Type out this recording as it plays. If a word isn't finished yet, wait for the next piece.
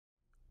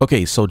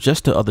Okay, so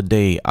just the other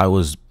day, I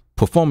was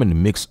performing the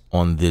mix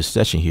on this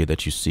session here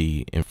that you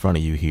see in front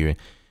of you here,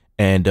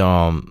 and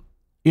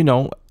you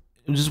know,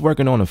 just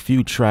working on a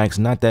few tracks,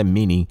 not that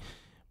many,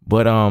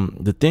 but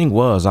the thing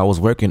was, I was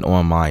working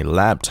on my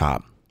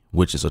laptop,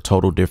 which is a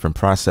total different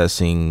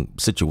processing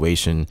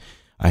situation.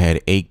 I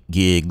had 8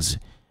 gigs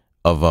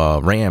of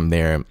RAM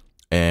there,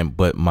 and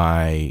but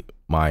my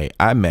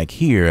iMac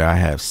here, I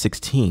have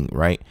 16,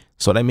 right?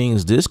 So that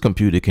means this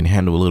computer can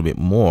handle a little bit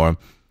more.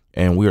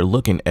 And we're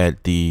looking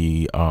at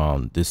the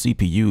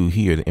CPU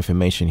here, the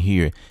information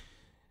here.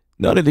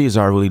 None of these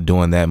are really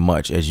doing that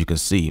much, as you can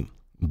see.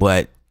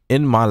 But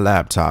in my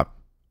laptop,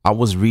 I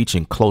was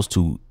reaching close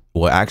to,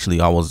 well, actually,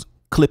 I was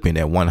clipping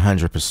at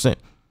 100%.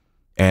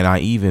 And I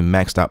even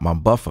maxed out my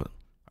buffer.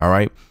 All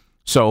right.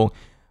 So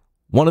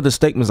one of the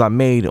statements I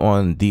made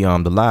on the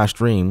live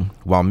stream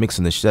while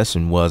mixing the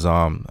session was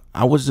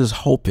I was just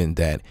hoping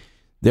that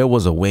there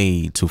was a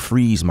way to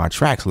freeze my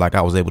tracks like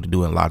I was able to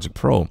do in Logic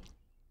Pro.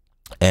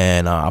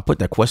 And I put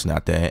that question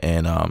out there,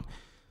 and a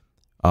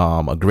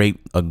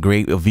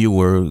great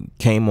viewer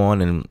came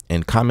on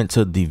and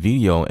commented the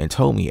video and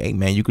told me, hey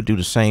man, you could do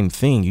the same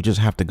thing. You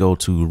just have to go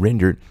to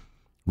render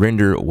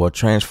or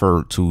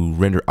transfer to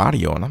render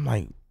audio. And I'm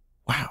like,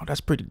 wow, that's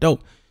pretty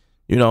dope,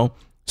 you know.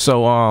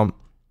 So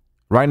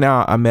right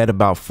now I'm at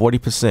about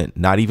 40%,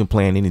 not even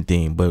playing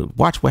anything. But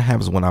watch what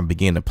happens when I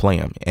begin to play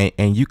them,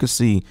 and you can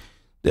see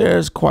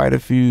there's quite a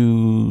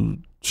few,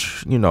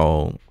 you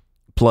know,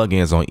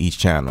 plugins on each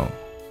channel.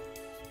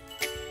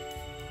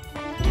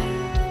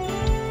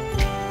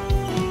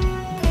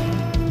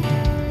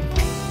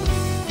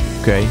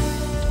 Okay,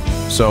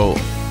 so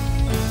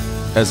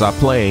as I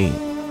play,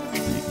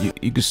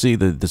 you can see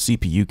the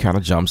CPU kind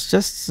of jumps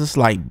just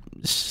like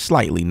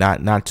slightly,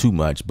 not too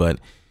much,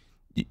 but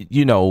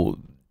you know,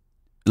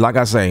 like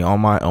I say, on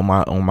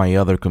my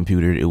other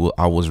computer,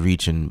 I was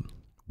reaching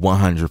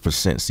 100%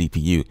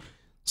 CPU.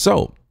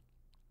 So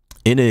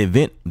in the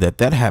event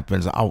that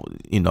happens,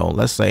 you know,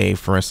 let's say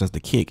for instance the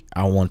kick,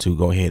 I want to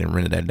go ahead and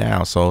render that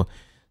down. So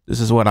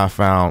this is what I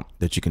found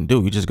that you can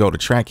do. You just go to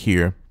track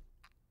here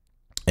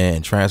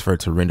and transfer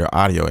to render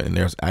audio, and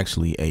there's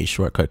actually a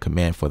shortcut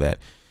command for that.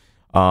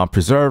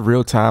 Preserve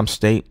real-time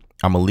state,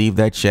 I'm gonna leave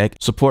that check.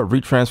 Support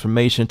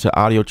retransformation to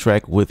audio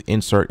track with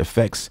insert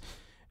effects,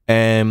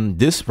 and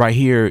this right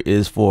here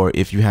is for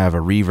if you have a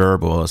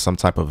reverb or some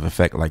type of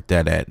effect like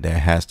that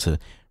has to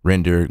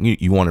render,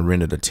 you want to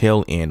render the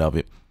tail end of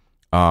it.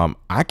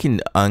 I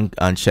can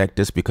uncheck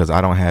this because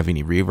I don't have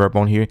any reverb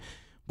on here,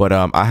 but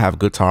I have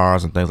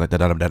guitars and things like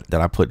that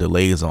I put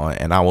delays on,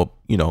 and I will,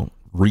 you know,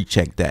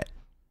 recheck that.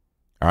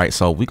 All right,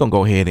 so we're gonna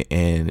go ahead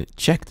and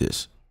check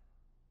this.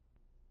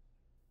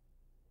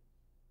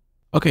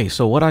 Okay,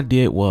 so what I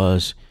did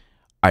was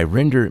I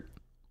rendered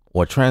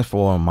or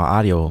transformed my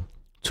audio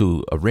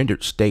to a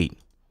rendered state,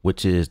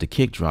 which is the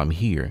kick drum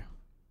here.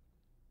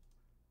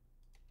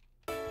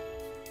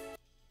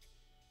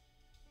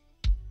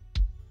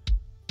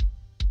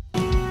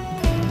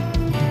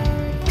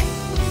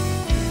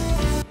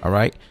 All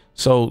right,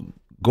 so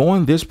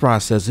going this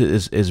process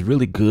is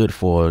really good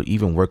for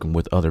even working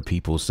with other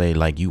people. Say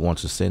like you want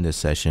to send this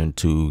session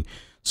to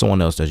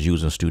someone else that's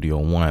using Studio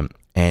One,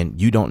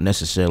 and you don't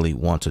necessarily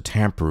want to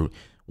tamper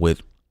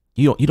with,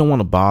 you don't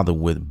want to bother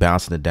with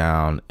bouncing it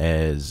down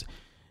as,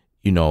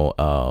 you know,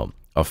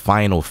 a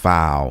final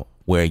file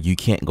where you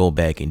can't go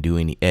back and do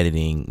any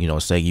editing. You know,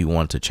 say you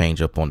want to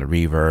change up on the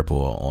reverb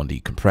or on the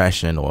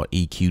compression or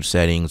EQ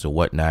settings or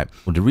whatnot.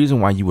 Well, the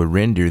reason why you would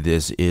render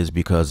this is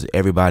because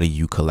everybody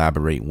you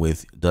collaborate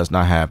with does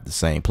not have the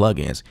same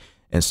plugins.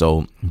 And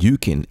so you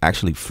can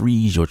actually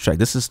freeze your track.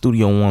 This is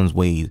Studio One's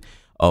way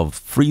of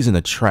freezing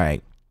a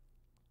track,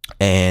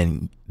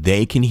 and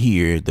they can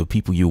hear, the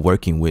people you're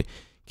working with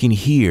can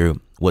hear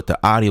what the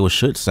audio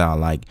should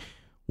sound like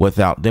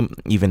without them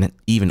even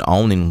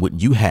owning what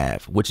you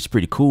have, which is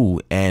pretty cool.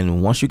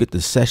 And once you get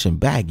the session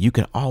back, you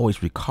can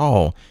always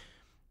recall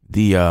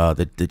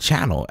the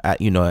channel.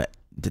 You know,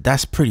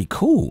 that's pretty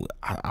cool.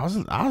 I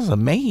was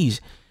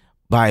amazed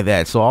by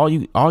that. So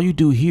all you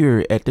do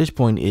here at this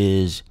point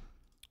is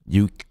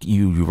you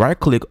right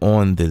click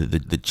on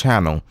the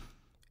channel,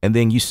 and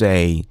then you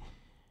say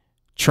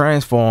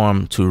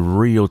transform to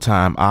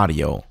real-time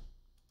audio,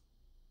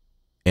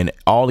 and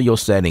all of your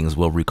settings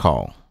will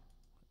recall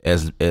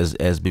as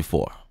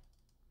before.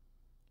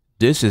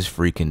 This is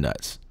freaking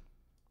nuts,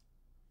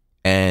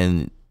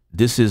 and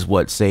this is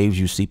what saves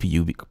you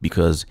CPU,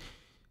 because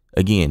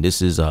again,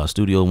 this is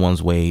Studio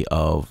One's way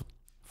of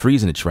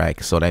freezing the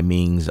track. So that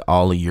means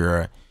all of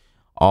your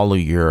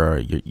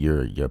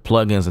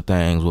plugins and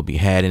things will be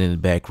hiding in the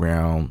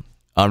background,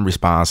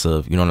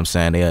 unresponsive. You know what I'm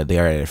saying? They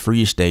are at a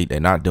free state. They're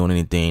not doing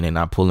anything. They're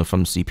not pulling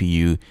from the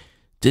CPU.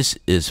 This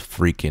is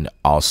freaking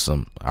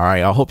awesome. All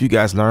right, I hope you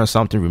guys learned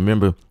something.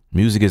 Remember,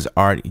 music is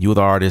art. You're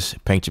the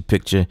artist. Paint your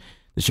picture.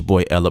 This your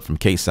boy Ella from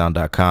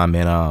ksound.com,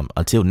 and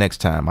until next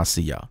time, I'll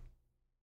see y'all.